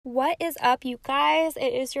What is up, you guys?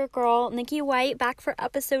 It is your girl, Nikki White, back for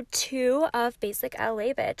episode 2 of Basic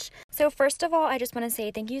LA Bitch. So first of all, I just want to say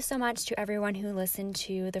thank you so much to everyone who listened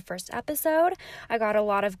to the first episode. I got a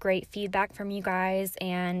lot of great feedback from you guys,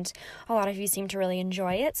 and a lot of you seem to really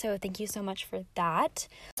enjoy it, so thank you so much for that.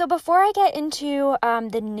 So before I get into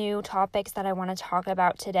the new topics that I want to talk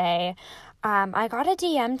about today, I got a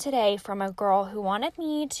DM today from a girl who wanted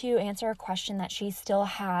me to answer a question that she still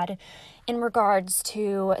had in regards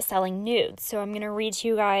to selling nudes. So I'm going to read to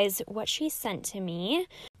you guys what she sent to me.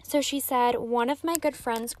 So she said, one of my good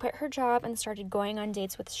friends quit her job and started going on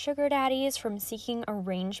dates with sugar daddies from seeking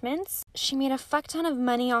arrangements. She made a fuck ton of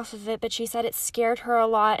money off of it, but she said it scared her a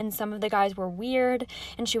lot and some of the guys were weird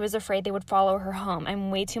and she was afraid they would follow her home.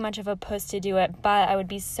 I'm way too much of a puss to do it, but I would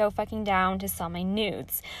be so fucking down to sell my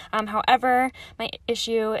nudes. However, my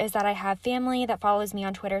issue is that I have family that follows me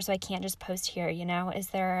on Twitter, so I can't just post here, you know? Is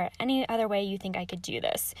there any other way you think I could do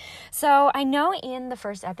this? So I know in the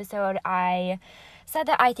first episode I said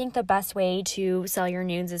that I think the best way to sell your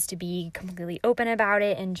nudes is to be completely open about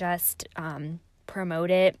it and just promote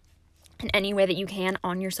it in any way that you can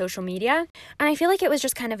on your social media. And I feel like it was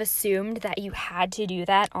just kind of assumed that you had to do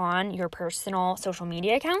that on your personal social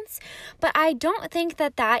media accounts. But I don't think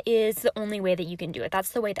that that is the only way that you can do it.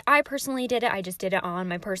 That's the way that I personally did it. I just did it on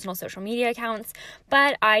my personal social media accounts.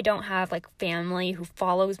 But I don't have like family who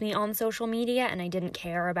follows me on social media, and I didn't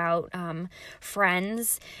care about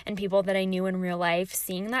friends and people that I knew in real life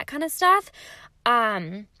seeing that kind of stuff.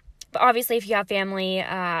 But obviously if you have family,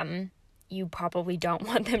 you probably don't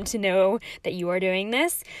want them to know that you are doing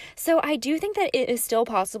this. So I do think that it is still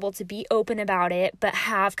possible to be open about it, but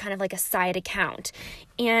have kind of like a side account.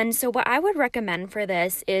 And so what I would recommend for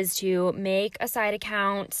this is to make a side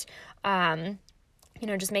account,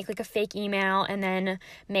 just make like a fake email and then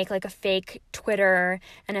make like a fake Twitter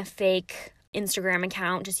and a fake Instagram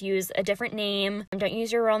account. Just use a different name. Don't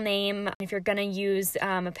use your real name. If you're gonna use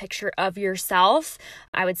a picture of yourself,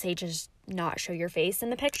 I would say just not show your face in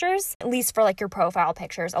the pictures, at least for like your profile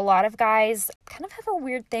pictures. A lot of guys kind of have a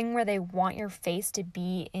weird thing where they want your face to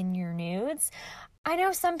be in your nudes. I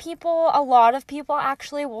know a lot of people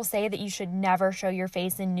actually will say that you should never show your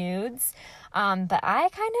face in nudes. But I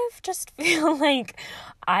kind of just feel like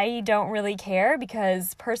I don't really care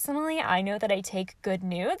because personally I know that I take good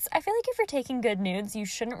nudes. I feel like if you're taking good nudes, you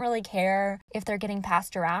shouldn't really care if they're getting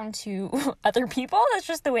passed around to other people. That's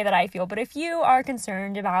just the way that I feel. But if you are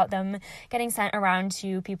concerned about them getting sent around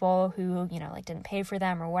to people who, didn't pay for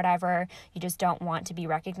them or whatever, you just don't want to be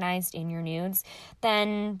recognized in your nudes,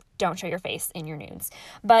 then don't show your face in your nudes.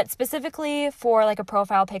 But specifically for like a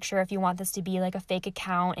profile picture, if you want this to be like a fake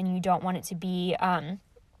account and you don't want it to be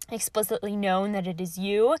explicitly known that it is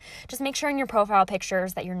you, just make sure in your profile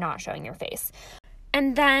pictures that you're not showing your face.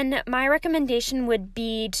 And then my recommendation would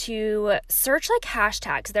be to search like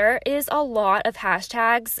hashtags. There is a lot of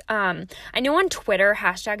hashtags. I know on Twitter,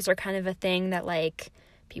 hashtags are kind of a thing that like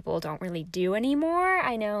people don't really do anymore.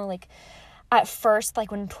 I know like at first,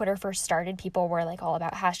 like when Twitter first started, people were like all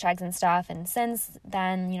about hashtags and stuff. And since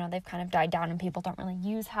then, they've kind of died down and people don't really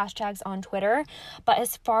use hashtags on Twitter. But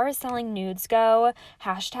as far as selling nudes go,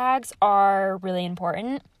 hashtags are really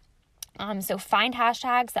important. So find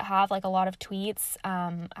hashtags that have like a lot of tweets,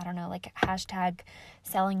 like hashtag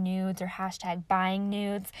selling nudes or hashtag buying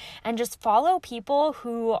nudes, and just follow people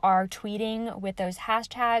who are tweeting with those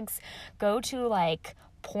hashtags. Go to like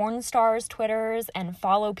porn stars' Twitters and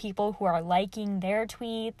follow people who are liking their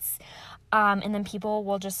tweets. And then people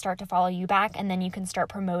will just start to follow you back, and then you can start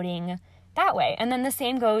promoting that way. And then the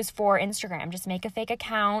same goes for Instagram. Just make a fake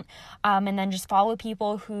account, and then just follow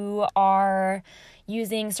people who are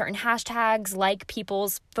using certain hashtags, like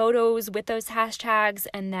people's photos with those hashtags,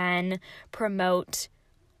 and then promote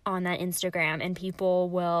on that Instagram, and people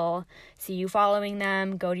will see you following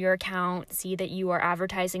them, go to your account, see that you are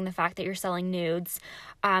advertising the fact that you're selling nudes,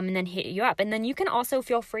 and then hit you up. And then you can also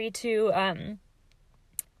feel free to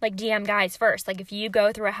DM guys first. Like if you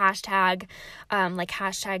go through a hashtag, like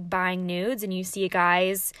hashtag buying nudes, and you see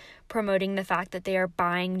guys promoting the fact that they are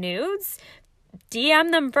buying nudes, DM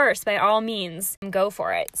them first by all means. Go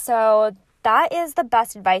for it. So that is the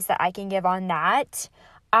best advice that I can give on that.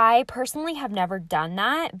 I personally have never done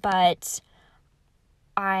that, but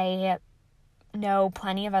I know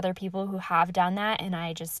plenty of other people who have done that, and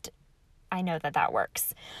I know that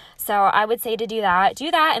works. So I would say to do that,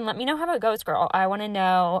 and let me know how it goes, girl. I want to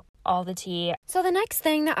know all the tea. So the next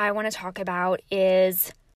thing that I want to talk about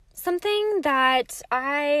is something that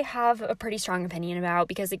I have a pretty strong opinion about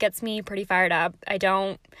because it gets me pretty fired up. I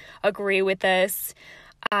don't agree with this,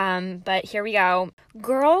 but here we go.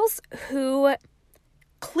 Girls who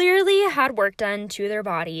clearly had work done to their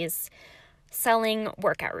bodies selling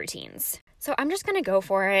workout routines. So I'm just going to go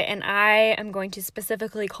for it, and I am going to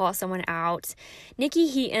specifically call someone out. Nikki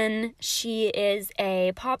Heaton, she is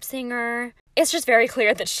a pop singer. It's just very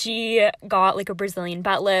clear that she got like a Brazilian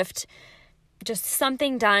butt lift, just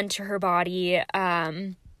something done to her body,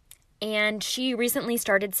 and she recently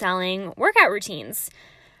started selling workout routines.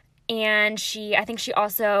 And I think she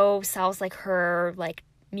also sells like her like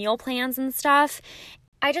meal plans and stuff.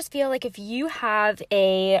 I just feel like if you have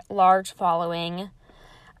a large following,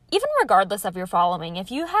 even regardless of your following,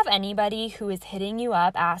 if you have anybody who is hitting you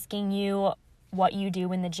up, asking you what you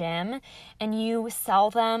do in the gym, and you sell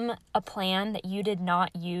them a plan that you did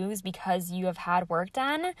not use because you have had work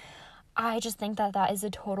done, I just think that that is a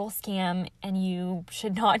total scam, and you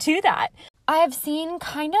should not do that. I have seen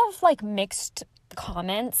kind of like mixed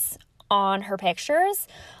comments on her pictures.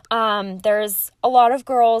 There's a lot of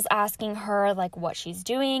girls asking her like what she's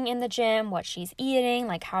doing in the gym, what she's eating,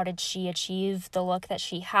 like how did she achieve the look that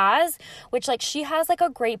she has, which like she has like a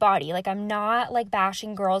great body. Like I'm not like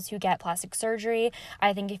bashing girls who get plastic surgery.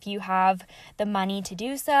 I think if you have the money to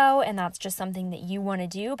do so and that's just something that you want to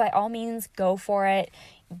do, by all means go for it.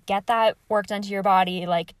 Get that work done to your body,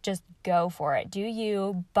 like just go for it. Do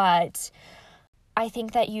you, but I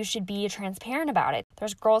think that you should be transparent about it.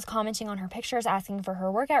 There's girls commenting on her pictures asking for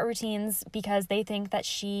her workout routines because they think that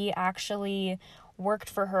she actually worked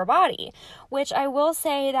for her body, which I will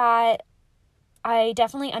say that I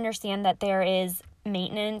definitely understand that there is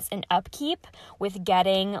maintenance and upkeep with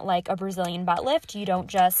getting like a Brazilian butt lift. You don't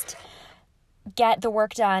just get the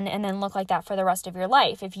work done and then look like that for the rest of your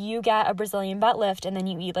life. If you get a Brazilian butt lift and then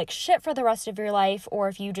you eat like shit for the rest of your life, or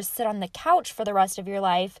if you just sit on the couch for the rest of your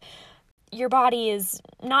life, your body is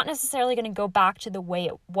not necessarily going to go back to the way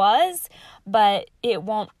it was, but it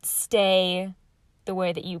won't stay the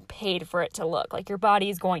way that you paid for it to look. Like your body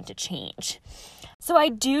is going to change. So I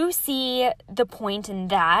do see the point in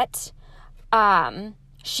that.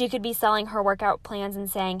 She could be selling her workout plans and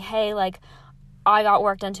saying, hey, like I got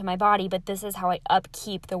work done to my body, but this is how I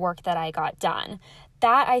upkeep the work that I got done.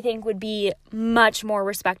 That I think would be much more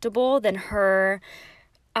respectable than her,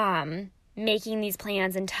 making these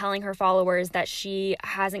plans and telling her followers that she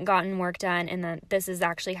hasn't gotten work done and that this is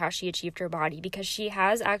actually how she achieved her body, because she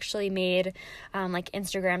has actually made like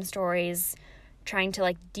Instagram stories trying to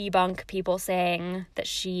like debunk people saying that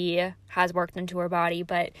she has work done to her body.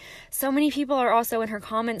 But so many people are also in her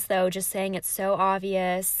comments though just saying it's so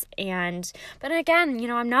obvious. But again, you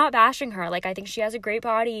know, I'm not bashing her. Like I think she has a great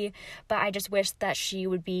body, but I just wish that she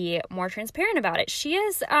would be more transparent about it. She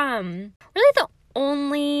is really the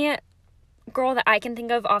only girl that I can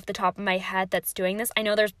think of off the top of my head that's doing this. I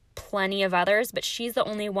know there's plenty of others, but she's the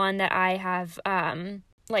only one that I have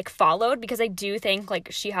like followed, because I do think like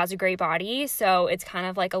she has a great body. So it's kind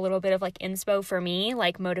of like a little bit of like inspo for me,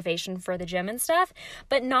 like motivation for the gym and stuff,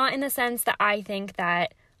 but not in the sense that I think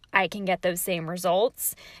that I can get those same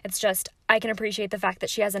results. It's just I can appreciate the fact that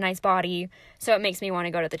she has a nice body, so it makes me want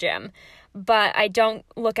to go to the gym. But I don't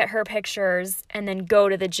look at her pictures and then go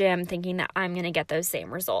to the gym thinking that I'm going to get those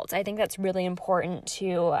same results. I think that's really important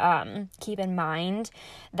to keep in mind,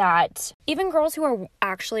 that even girls who are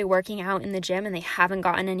actually working out in the gym and they haven't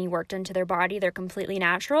gotten any work done to their body, they're completely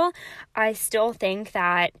natural. I still think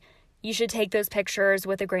that you should take those pictures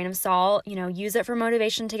with a grain of salt, you know, use it for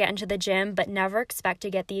motivation to get into the gym, but never expect to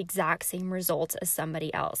get the exact same results as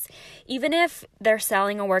somebody else. Even if they're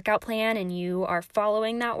selling a workout plan and you are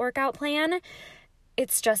following that workout plan,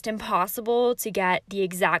 it's just impossible to get the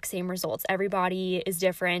exact same results. Everybody is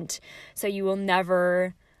different, so you will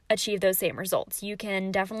never achieve those same results. You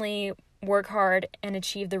can definitely work hard and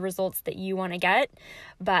achieve the results that you want to get,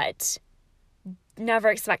 but never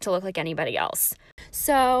expect to look like anybody else.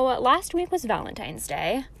 So last week was Valentine's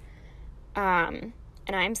Day, and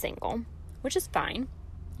I'm single, which is fine,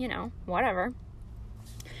 you know, whatever.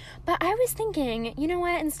 But I was thinking, you know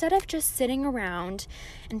what, instead of just sitting around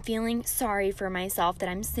and feeling sorry for myself that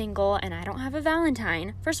I'm single and I don't have a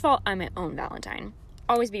Valentine, first of all, I'm my own Valentine.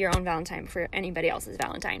 Always be your own Valentine for anybody else's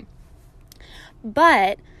Valentine.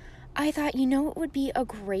 But I thought, you know, it would be a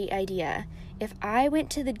great idea if I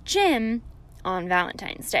went to the gym on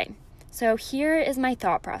Valentine's Day. So here is my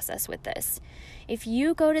thought process with this. If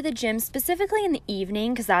you go to the gym specifically in the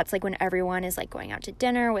evening, because that's like when everyone is like going out to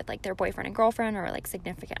dinner with like their boyfriend and girlfriend or like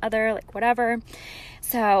significant other, like whatever.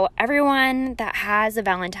 So everyone that has a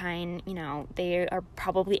Valentine, you know, they are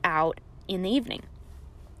probably out in the evening.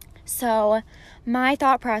 So my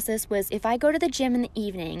thought process was, if I go to the gym in the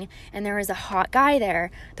evening and there is a hot guy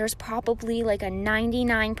there, there's probably like a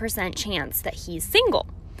 99% chance that he's single.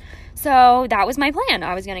 So that was my plan.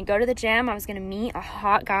 I was going to go to the gym. I was going to meet a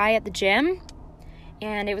hot guy at the gym,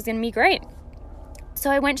 and it was going to be great. So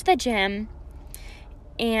I went to the gym,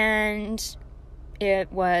 and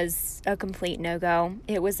it was a complete no-go.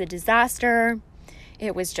 It was a disaster.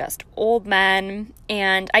 It was just old men.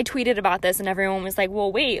 And I tweeted about this, and everyone was like,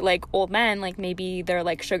 well, wait, like old men, like maybe they're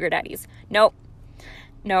like sugar daddies. Nope.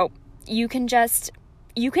 You can just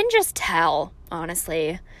tell,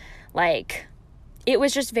 honestly. Like, it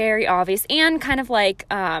was just very obvious, and kind of like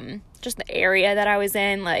just the area that I was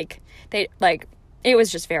in, it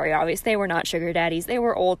was just very obvious. They were not sugar daddies. They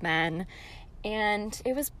were old men. And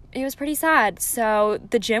it was pretty sad. So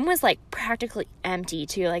the gym was like practically empty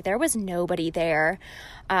too. Like, there was nobody there.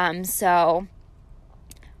 So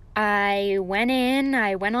I went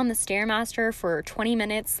on the Stairmaster for 20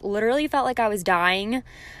 minutes. Literally felt like I was dying,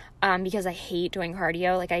 because I hate doing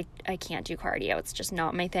cardio. Like, I can't do cardio. It's just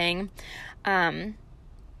not my thing.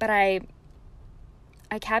 But I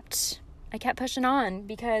kept pushing on,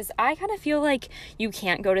 because I kind of feel like you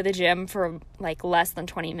can't go to the gym for like less than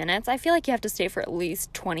 20 minutes. I feel like you have to stay for at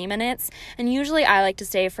least 20 minutes. And usually I like to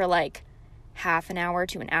stay for like half an hour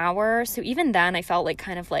to an hour. So even then I felt like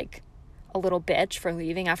kind of like a little bitch for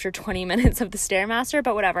leaving after 20 minutes of the Stairmaster,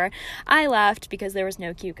 but whatever. I left because there was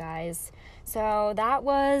no cute guys. So that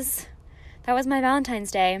was my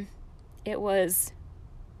Valentine's Day. It was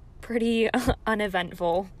pretty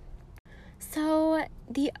uneventful. So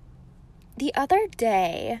the other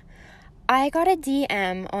day, I got a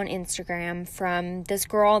DM on Instagram from this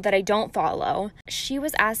girl that I don't follow. She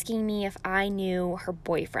was asking me if I knew her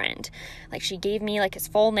boyfriend. Like, she gave me like his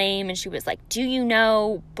full name, and she was like, do you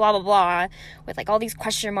know blah blah blah, with like all these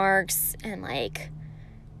question marks, and like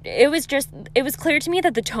it was clear to me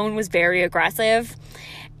that the tone was very aggressive,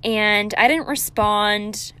 and I didn't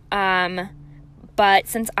respond. But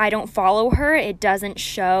since I don't follow her, it doesn't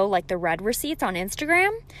show like the read receipts on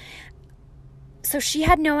Instagram. So she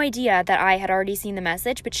had no idea that I had already seen the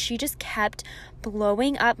message, but she just kept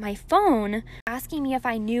blowing up my phone, asking me if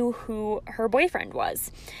I knew who her boyfriend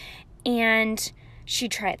was. And she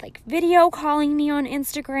tried like video calling me on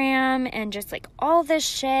Instagram and just like all this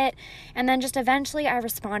shit. And then just eventually I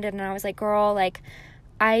responded, and I was like, girl, like,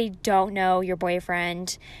 I don't know your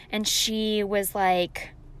boyfriend. And she was like,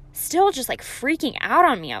 still just like freaking out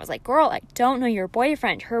on me. I was like, girl, I don't know your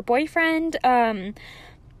boyfriend. Her boyfriend,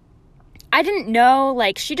 I didn't know,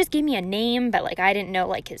 like, she just gave me a name, but like I didn't know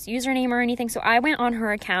like his username or anything. So I went on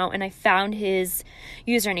her account and I found his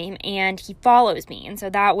username, and he follows me. And so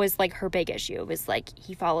that was like her big issue. It was like,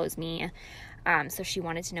 he follows me. So she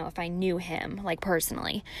wanted to know if I knew him, like,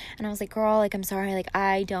 personally. And I was like, girl, like, I'm sorry, like,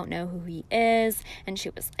 I don't know who he is. And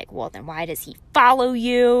she was like, well, then why does he follow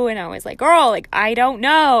you? And I was like, girl, like, I don't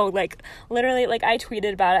know. Like, literally, like, I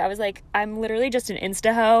tweeted about it. I was like, I'm literally just an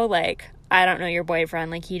Insta-ho. Like, I don't know your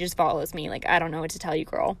boyfriend. Like, he just follows me. Like, I don't know what to tell you,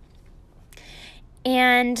 girl.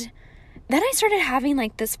 And then I started having,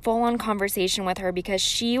 like, this full-on conversation with her, because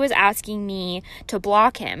she was asking me to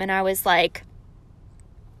block him. And I was like,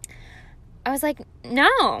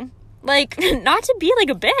 no, like, not to be like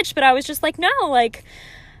a bitch, but I was just like, no, like,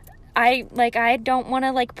 I don't want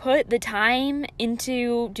to like put the time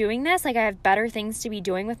into doing this. Like, I have better things to be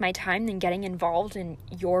doing with my time than getting involved in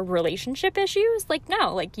your relationship issues. Like,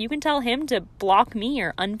 no, like, you can tell him to block me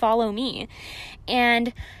or unfollow me.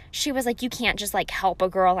 And she was like, you can't just like help a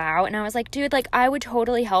girl out. And I was like, dude, like, I would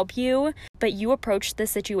totally help you, but you approached the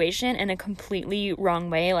situation in a completely wrong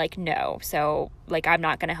way. Like, no. So like, I'm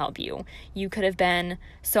not going to help you. You could have been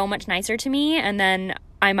so much nicer to me, and then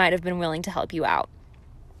I might have been willing to help you out.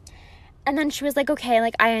 And then she was like, okay,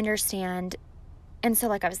 like, I understand. And so,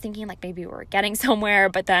 like, I was thinking, like, maybe we were getting somewhere,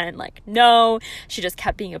 but then, like, no, she just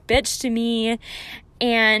kept being a bitch to me.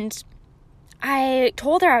 And I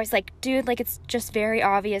told her, I was like, dude, like, it's just very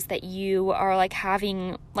obvious that you are, like,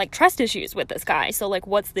 having, like, trust issues with this guy. So, like,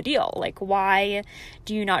 what's the deal? Like, why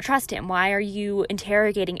do you not trust him? Why are you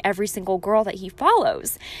interrogating every single girl that he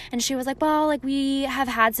follows? And she was like, well, like, we have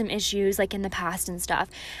had some issues, like, in the past and stuff.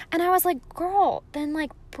 And I was like, girl, then,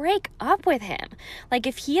 like, break up with him. Like,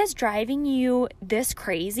 if he is driving you this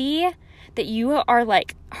crazy that you are,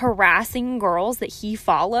 like, harassing girls that he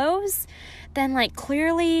follows, then, like,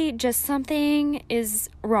 clearly just something is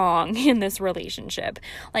wrong in this relationship.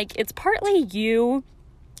 Like, it's partly you,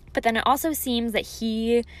 but then it also seems that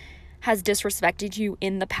he has disrespected you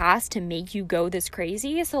in the past to make you go this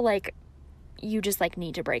crazy. So, like, you just, like,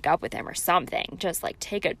 need to break up with him or something. Just, like,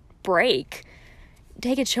 take a break.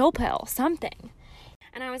 Take a chill pill. Something.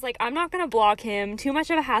 And I was like, I'm not going to block him. Too much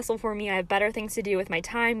of a hassle for me. I have better things to do with my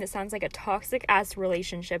time. This sounds like a toxic-ass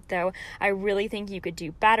relationship, though. I really think you could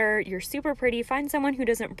do better. You're super pretty. Find someone who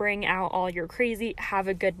doesn't bring out all your crazy. Have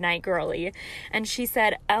a good night, girly. And she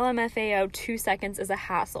said, LMFAO, 2 seconds is a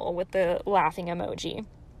hassle with the laughing emoji.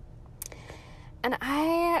 And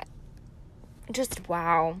I just,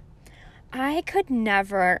 wow. I could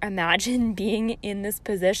never imagine being in this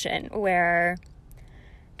position where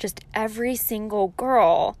just every single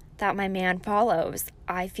girl that my man follows,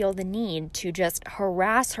 I feel the need to just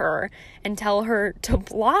harass her and tell her to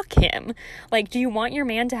block him. Like, do you want your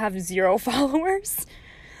man to have 0 followers?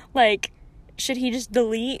 Like, should he just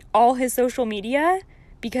delete all his social media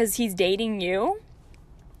because he's dating you?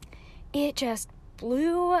 It just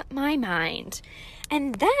blew my mind.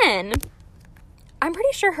 And then I'm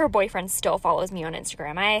pretty sure her boyfriend still follows me on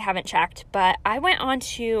Instagram. I haven't checked, but I went on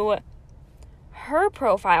to her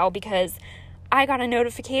profile because I got a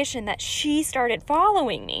notification that she started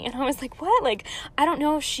following me. And I was like, what? Like, I don't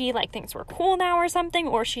know if she like thinks we're cool now or something,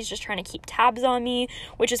 or she's just trying to keep tabs on me,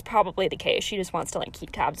 which is probably the case. She just wants to like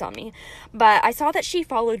keep tabs on me. But I saw that she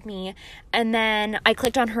followed me, and then I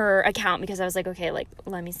clicked on her account because I was like, okay, like,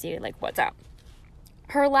 let me see like what's up.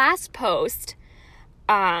 Her last post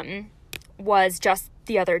was just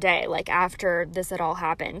the other day, like after this had all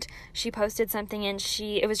happened. She posted something, and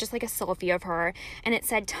it was just like a selfie of her, and it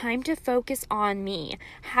said, time to focus on me,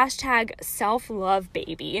 hashtag self-love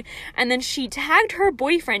baby. And then she tagged her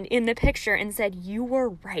boyfriend in the picture and said, you were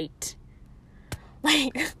right.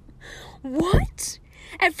 Like, what?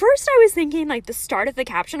 At first I was thinking, like, the start of the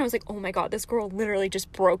caption, I was like, oh my god, this girl literally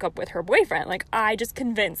just broke up with her boyfriend. Like, I just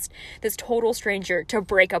convinced this total stranger to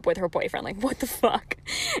break up with her boyfriend. Like, what the fuck?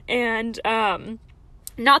 And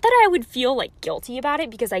not that I would feel like guilty about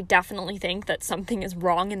it, because I definitely think that something is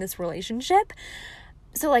wrong in this relationship.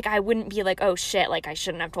 So like, I wouldn't be like, oh shit, like I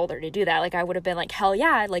shouldn't have told her to do that. Like, I would have been like, hell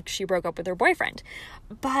yeah, like she broke up with her boyfriend.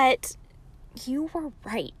 But you were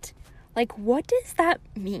right. Like, what does that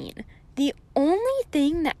mean? The only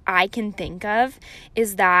thing that I can think of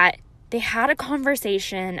is that they had a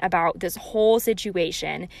conversation about this whole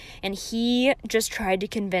situation, and he just tried to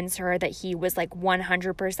convince her that he was like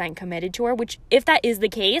 100% committed to her, which if that is the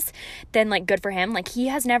case, then like good for him. Like, he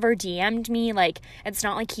has never DM'd me. Like, it's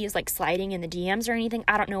not like he's like sliding in the DMs or anything.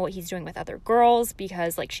 I don't know what he's doing with other girls,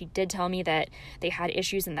 because like she did tell me that they had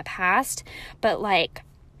issues in the past, but like,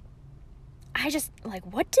 I just, like,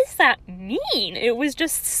 what does that mean? It was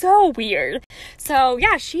just so weird. So,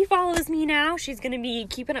 yeah, she follows me now. She's going to be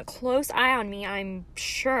keeping a close eye on me. I'm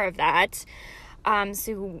sure of that.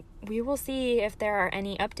 So we will see if there are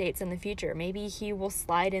any updates in the future. Maybe he will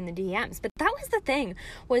slide in the DMs. But that was the thing,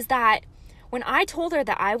 was that when I told her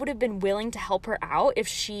that I would have been willing to help her out if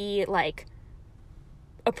she, like,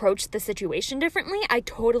 approached the situation differently, I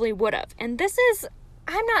totally would have. And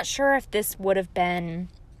I'm not sure if this would have been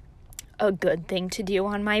a good thing to do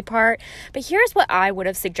on my part, but here's what I would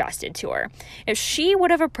have suggested to her. If she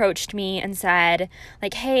would have approached me and said,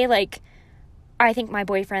 like, hey, like, I think my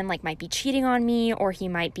boyfriend, like, might be cheating on me, or he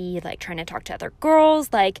might be, like, trying to talk to other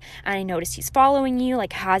girls, like, and I noticed he's following you,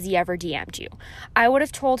 like, has he ever DM'd you? I would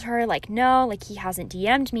have told her, like, no, like, he hasn't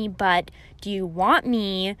DM'd me, but do you want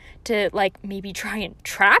me to, like, maybe try and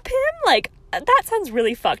trap him? Like, that sounds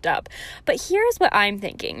really fucked up. But here's what I'm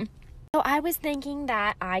thinking. So I was thinking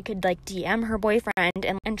that I could, like, DM her boyfriend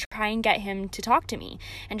and try and get him to talk to me,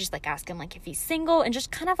 and just, like, ask him, like, if he's single, and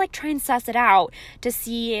just kind of, like, try and suss it out to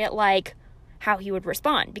see, like, how he would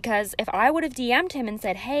respond. Because if I would have DM'd him and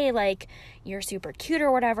said, hey, like, you're super cute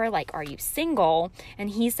or whatever, like, are you single? And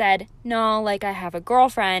he said, no, like, I have a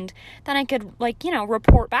girlfriend, then I could, like, you know,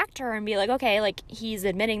 report back to her and be like, okay, like, he's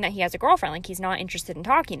admitting that he has a girlfriend, like, he's not interested in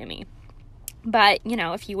talking to me. But, you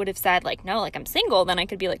know, if he would have said, like, no, like, I'm single, then I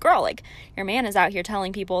could be like, girl, like, your man is out here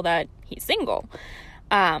telling people that he's single.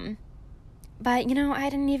 But, you know,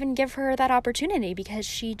 I didn't even give her that opportunity, because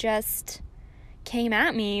she just came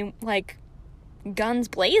at me, like, guns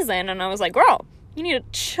blazing, and I was like, girl, you need to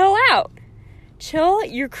chill out. Chill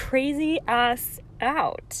your crazy ass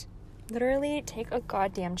out. Literally take a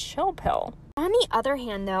goddamn chill pill. On the other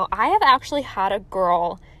hand, though, I have actually had a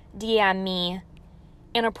girl DM me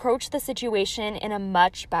and approach the situation in a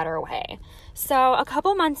much better way. So a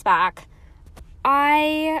couple months back,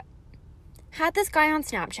 I had this guy on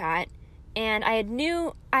Snapchat, and I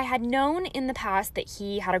had known in the past that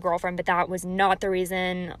he had a girlfriend, but that was not the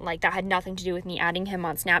reason. Like, that had nothing to do with me adding him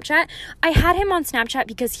on Snapchat. I had him on Snapchat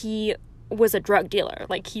because he was a drug dealer.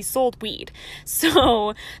 Like, he sold weed.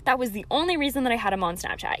 So that was the only reason that I had him on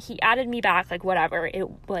Snapchat. He added me back, like, whatever.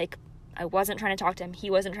 I wasn't trying to talk to him. He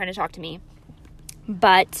wasn't trying to talk to me.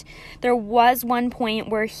 But there was one point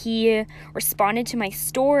where he responded to my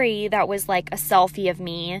story that was like a selfie of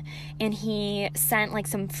me, and he sent like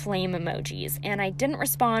some flame emojis, and I didn't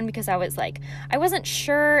respond because I was like, I wasn't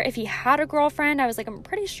sure if he had a girlfriend. I was like, I'm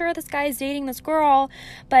pretty sure this guy is dating this girl,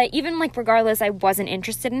 but even like regardless, I wasn't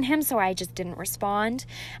interested in him, so I just didn't respond.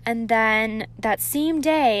 And then that same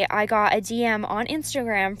day, I got a DM on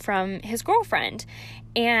Instagram from his girlfriend,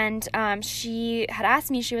 and she had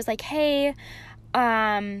asked me, she was like, hey,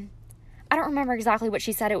 I don't remember exactly what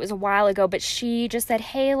she said. It was a while ago, but she just said,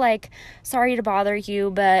 hey, like, sorry to bother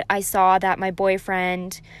you, but I saw that my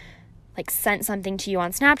boyfriend, like, sent something to you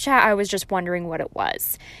on Snapchat. I was just wondering what it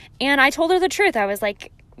was. And I told her the truth. I was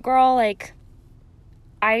like, girl, like,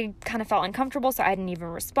 I kind of felt uncomfortable, so I didn't even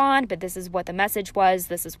respond, but this is what the message was.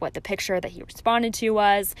 This is what the picture that he responded to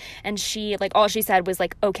was. And she, like, all she said was,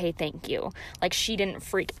 like, okay, thank you. Like, she didn't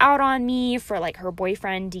freak out on me for, like, her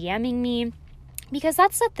boyfriend DMing me. Because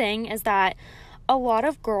that's the thing, is that a lot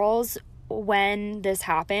of girls, when this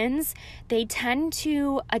happens, they tend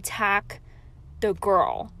to attack the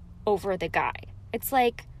girl over the guy. It's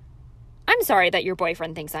like, I'm sorry that your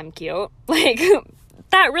boyfriend thinks I'm cute. Like,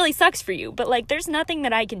 that really sucks for you. But, like, there's nothing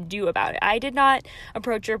that I can do about it. I did not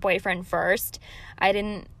approach your boyfriend first. I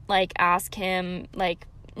didn't, like, ask him, like,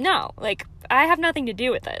 no. Like, I have nothing to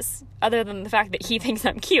do with this other than the fact that he thinks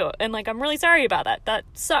I'm cute. And, like, I'm really sorry about that. That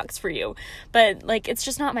sucks for you. But, like, it's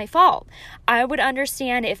just not my fault. I would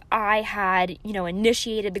understand if I had, you know,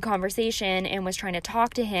 initiated the conversation and was trying to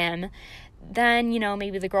talk to him. Then, you know,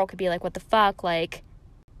 maybe the girl could be like, what the fuck? Like,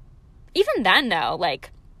 even then, though,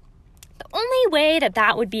 like, the only way that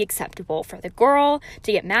that would be acceptable for the girl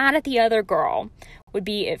to get mad at the other girl would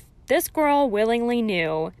be if this girl willingly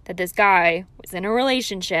knew that this guy was in a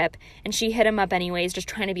relationship and she hit him up anyways, just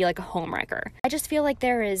trying to be like a homewrecker. I just feel like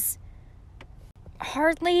there is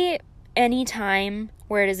hardly any time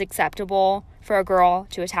where it is acceptable for a girl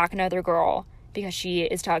to attack another girl because she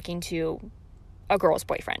is talking to a girl's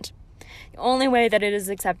boyfriend. The only way that it is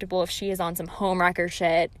acceptable if she is on some homewrecker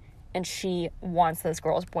shit and she wants this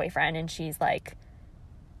girl's boyfriend and she's like,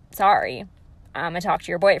 sorry, I'm gonna talk to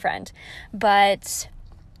your boyfriend. But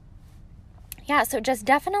yeah, so just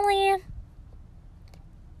definitely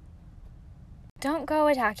don't go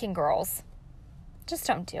attacking girls. Just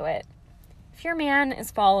don't do it. If your man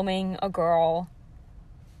is following a girl,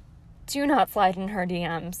 do not slide in her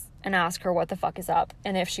DMs and ask her what the fuck is up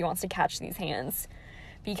and if she wants to catch these hands,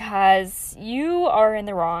 because you are in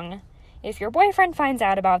the wrong. If your boyfriend finds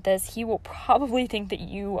out about this, he will probably think that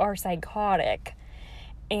you are psychotic.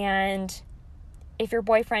 And if your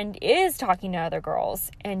boyfriend is talking to other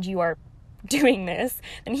girls and you are doing this,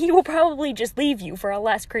 then he will probably just leave you for a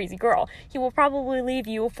less crazy girl. He will probably leave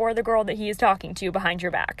you for the girl that he is talking to behind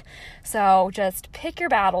your back. So just pick your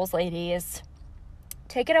battles, ladies.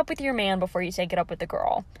 Take it up with your man before you take it up with the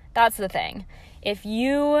girl. That's the thing. If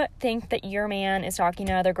you think that your man is talking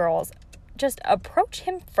to other girls, just approach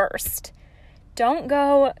him first. Don't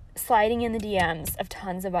go sliding in the DMs of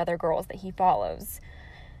tons of other girls that he follows.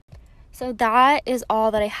 So that is all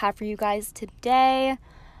that I have for you guys today.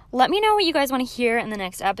 Let me know what you guys want to hear in the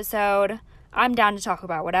next episode. I'm down to talk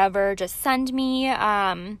about whatever. Just send me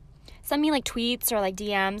like tweets or like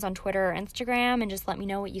DMs on Twitter or Instagram and just let me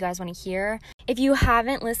know what you guys want to hear. If you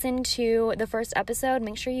haven't listened to the first episode,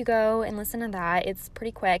 make sure you go and listen to that. It's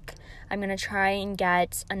pretty quick. I'm going to try and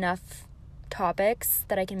get enough topics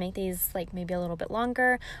that I can make these like maybe a little bit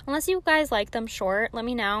longer. Unless you guys like them short, let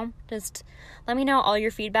me know. Just let me know all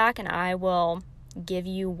your feedback and I will give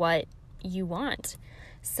you what you want.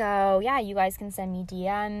 So yeah, you guys can send me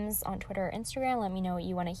DMs on Twitter or Instagram. Let me know what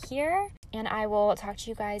you want to hear. And I will talk to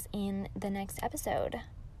you guys in the next episode.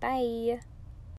 Bye.